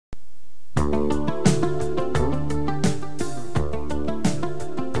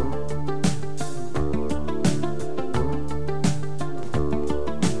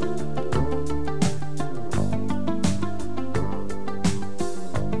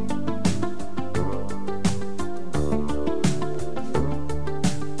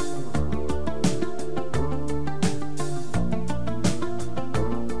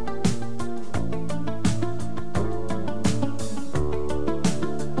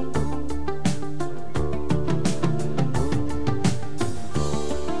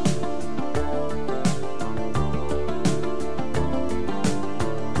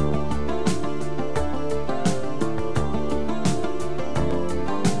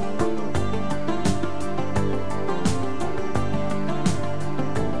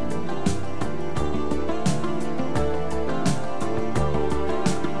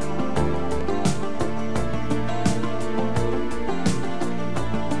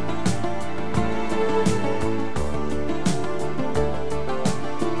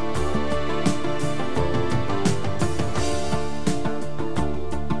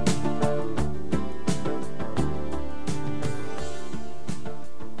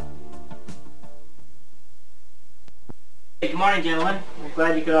Good morning, gentlemen. I'm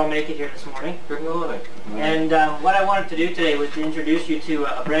glad you could all make it here this morning. Good morning. And what I wanted to do today was to introduce you to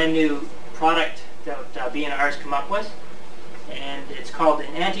a brand new product that B&R has come up with. And it's called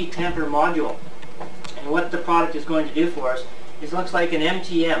an anti-tamper module. And what the product is going to do for us is it looks like an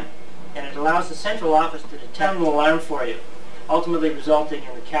MTM. And it allows the central office to detect an alarm for you, ultimately resulting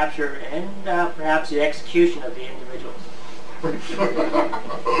in the capture and perhaps the execution of the individuals.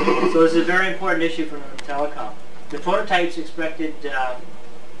 So this is a very important issue for Northern Telecom. The prototypes expected that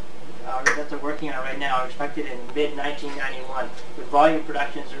they're working on right now are expected in mid-1991, with volume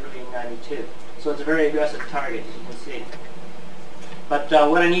productions early in '92. So it's a very aggressive target, as you can see. But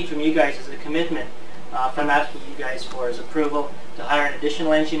what I need from you guys is a commitment from asking you guys for is approval to hire an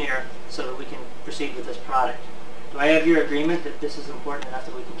additional engineer so that we can proceed with this product. Do I have your agreement that this is important enough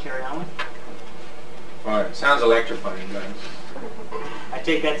that we can carry on with? All right. Sounds electrifying, guys. I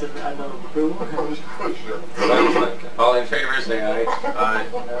take that's a note of approval. Sounds like it. All in favor, say aye. Aye.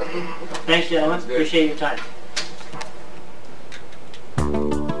 Thanks, gentlemen. Appreciate your time.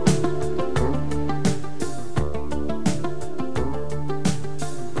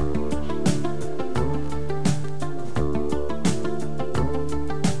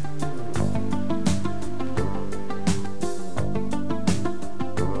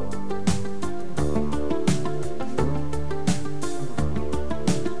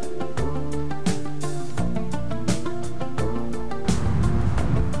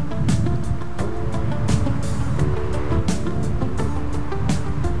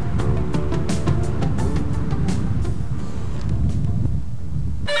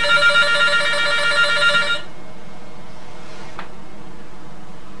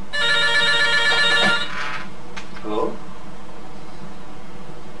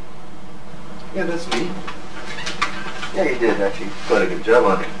 Yeah, that's me. Yeah, you did actually quite a good job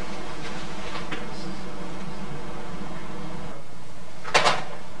on it.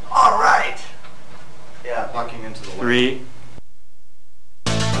 All right. Yeah, walking into the 3,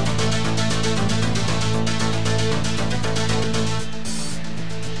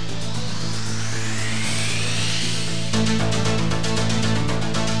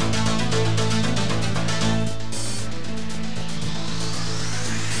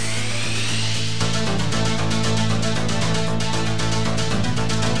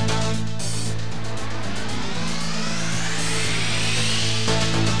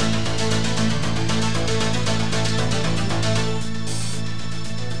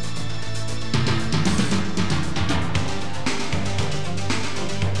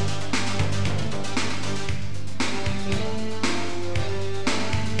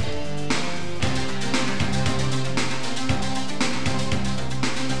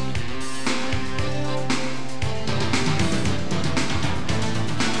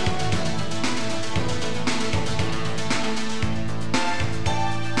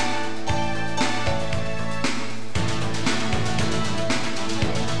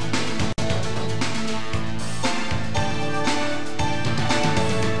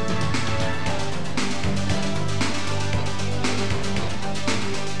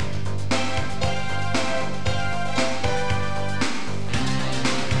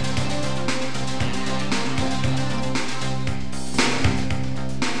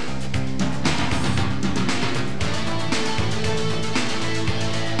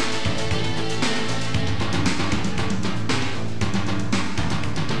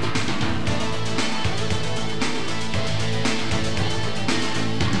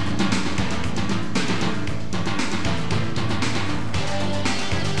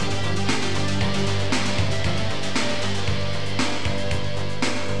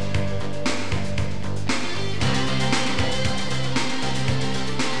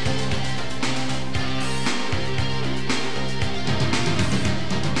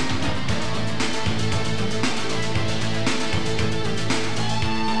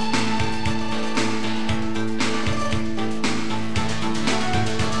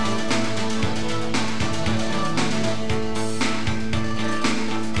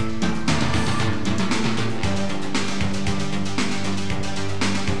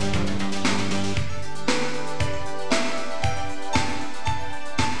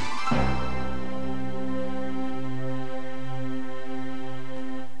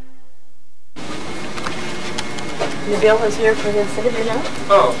 Nabil is here for his interview now.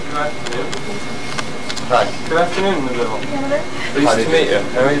 Oh, good afternoon. Hi. Good afternoon, Nabil. Canada. Pleased to meet you.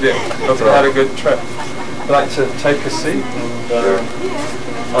 How are you doing? Hope you had a good trip. I'd like to take a seat and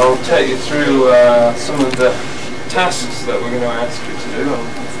I'll take you through some of the tasks that we're going to ask you to do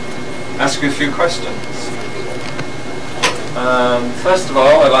and ask you a few questions. First of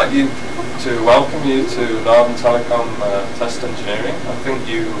all, I'd like you to welcome you to Northern Telecom Test Engineering. I think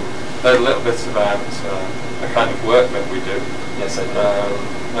you heard a little bit about the kind of work that we do. Yes, I did.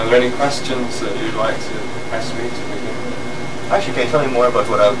 Are there any questions that you'd like to ask me to begin with? Actually, can you tell me more about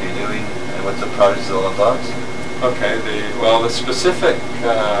what I would be doing and what the project is all about? Okay, the specific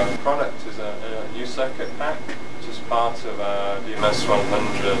product is a new circuit pack, which is part of a DMS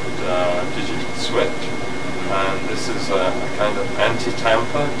 100 digital switch. And this is a kind of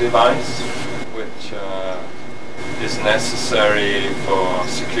anti-tamper device, which is necessary for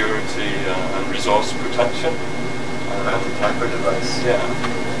security and resource protection. Anti-tamper device.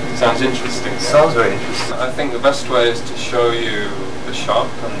 Yeah. Sounds interesting. Sounds very interesting. I think the best way is to show you the shop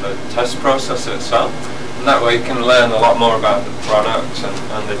and the test process itself. And that way you can learn a lot more about the product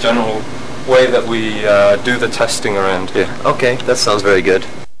and the general way that we do the testing around here. Okay, that sounds very good.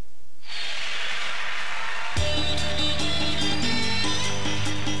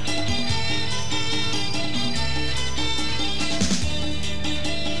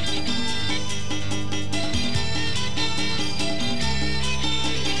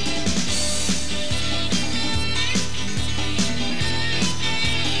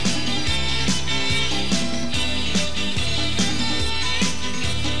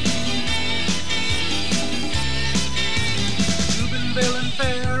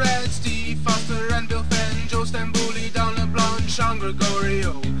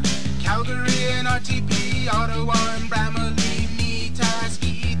 Gregorio, Calgary and RTP, Ottawa and Bramalea, METAS,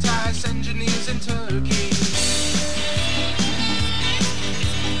 ETAS, engineers in Turkey.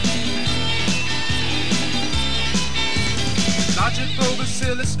 Logic probe,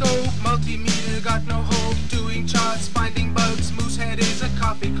 oscilloscope, multimeter, got no hope, doing charts, finding bugs, Moosehead is a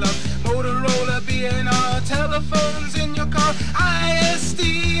coffee club, Motorola, BNR, telephones in your car,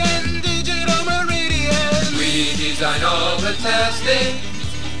 ISDN, digital meridian. We design all the testing,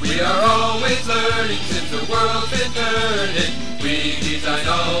 we are always learning since the world's been turning. We design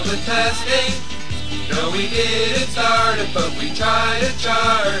all the testing, no we didn't start it, but we try to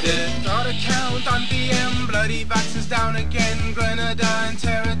chart it. Gotta count on BM, bloody Vax is down again, Grenadine,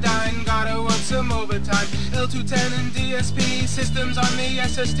 Pterodyne, gotta work some overtime, L210 and DSP, systems on the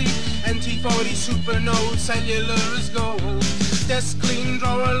SSD, NT40 Supernode, cellular is gold. Desk clean,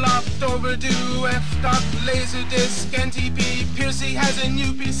 drawer locked, overdue, F-dot, laser disc, NTP, Piercy has a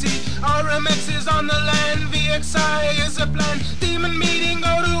new PC, RMX is on the land, VXI is a plan, demon meeting,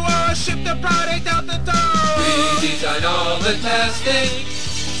 go to war, ship the product out the door. We design all the testing,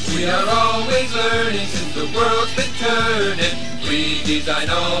 we are always learning since the world's been turning. We design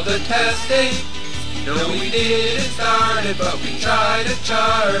all the testing, no we didn't start it, but we try to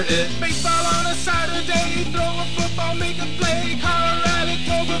chart it. Baseball on a Saturday, throw a football, make a play, car rally,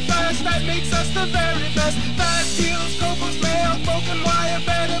 Cloverfest, that makes us the very best. Fast deals, Cobos mail, broken wire,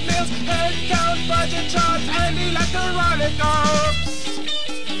 better bills, head count, budget charts, and electronic arts.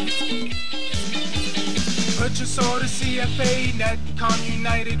 Purchase order, CFA, Netcom,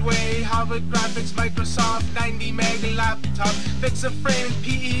 United Way, Harvard Graphics, Microsoft, 90 meg laptop, Fix a frame,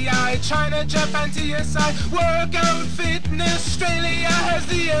 PEI, China, Japan, TSI, Workout, Fitness, Australia has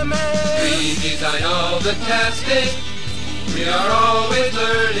DMA. We design all the testing, we are always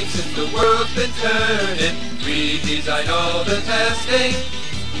learning since the world's been turning. We design all the testing,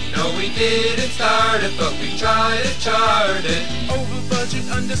 no we didn't start it, but we try to chart it. Over budget,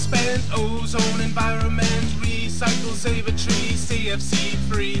 underspent, ozone environment, recycle, save a tree, CFC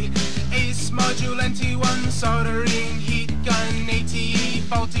free, ACE module, NT1, soldering, heat gun, ATE,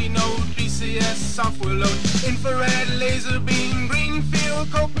 faulty node, BCS, software load, infrared, laser beam,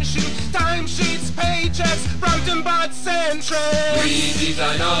 greenfield, coke machine, timesheets, paychecks, Brompton bots and trades. We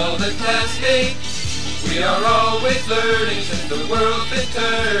design all the testing, we are always learning since the world's been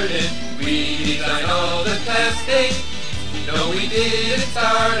turning. We design all the testing, no we didn't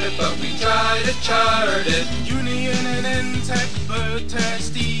start it, but we try to chart it. Union and N-Tech, Vertex,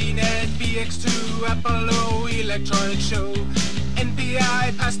 DNet, VX2, Apollo, Electronic Show,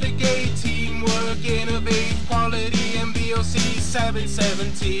 NPI, past the gate, teamwork, innovate, quality, MBOC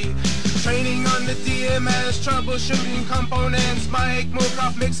 770. Training on the DMS, troubleshooting components, mic,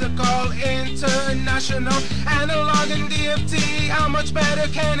 Moorcroft, mixer call, international, analog and DFT, how much better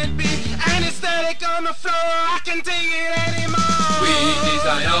can it be? Anesthetic on the floor, I can take it anymore. We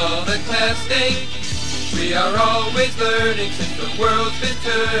design all the testing, we are always learning since the world's been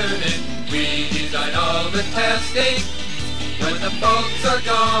turning. We design all the testing, when the bolts are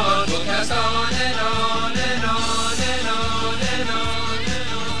gone, we'll cast on and on and on and on and on and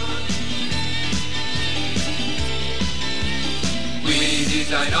on. We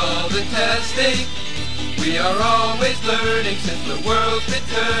design all the testing, we are always learning since the world's been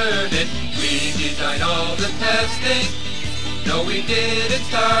turning. We design all the testing. No, we didn't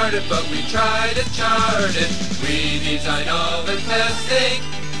start it, but we tried to chart it. We design all the testing.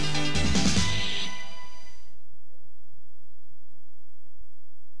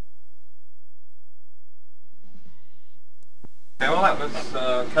 Okay, well that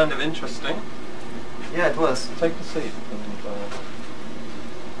was kind of interesting. Yeah, it was. Take a seat.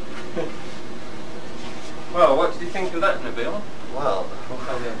 And, well, what do you think of that, Nabil? Well,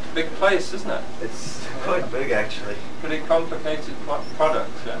 Big place, isn't it? it's quite big actually. Pretty complicated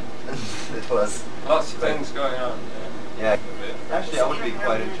product, yeah? It was. Lots of things going on, Yeah. yeah. Actually, I would be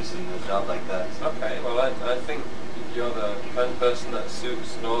quite interested in a job like that. Okay, well I think you're the kind of person that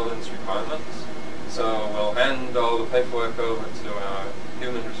suits Northern's requirements. So we'll hand all the paperwork over to our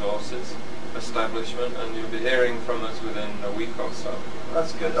human resources establishment, and you'll be hearing from us within a week or so.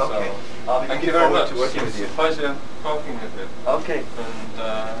 That's good. So, Okay. I'll be thank looking you very forward much. to working with you. It's a pleasure talking with you. Okay.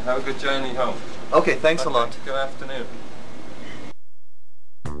 And have a good journey home. Okay, thanks a lot. Good afternoon.